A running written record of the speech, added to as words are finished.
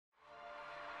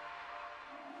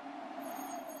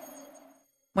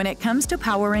When it comes to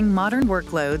powering modern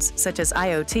workloads, such as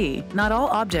IoT, not all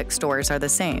object stores are the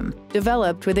same.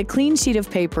 Developed with a clean sheet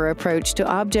of paper approach to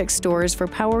object stores for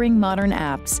powering modern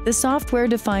apps, the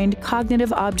software-defined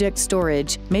Cognitive Object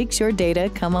Storage makes your data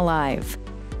come alive.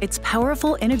 Its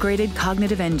powerful integrated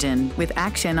cognitive engine with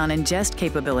action on ingest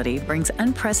capability brings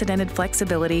unprecedented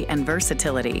flexibility and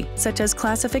versatility, such as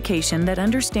classification that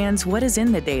understands what is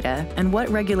in the data and what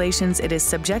regulations it is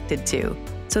subjected to,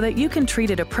 so that you can treat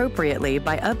it appropriately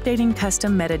by updating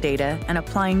custom metadata and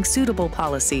applying suitable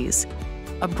policies.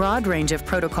 A broad range of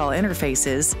protocol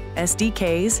interfaces,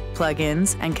 SDKs,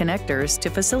 plugins, and connectors to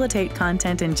facilitate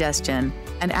content ingestion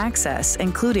and access,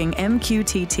 including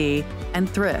MQTT and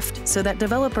Thrift, so that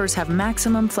developers have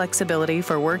maximum flexibility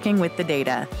for working with the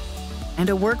data. And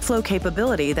a workflow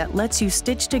capability that lets you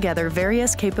stitch together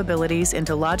various capabilities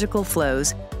into logical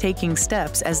flows, taking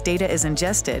steps as data is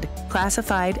ingested,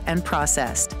 classified, and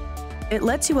processed. It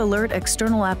lets you alert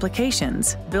external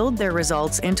applications, build their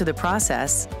results into the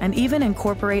process, and even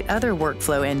incorporate other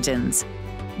workflow engines.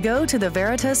 Go to the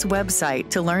Veritas website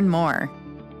to learn more.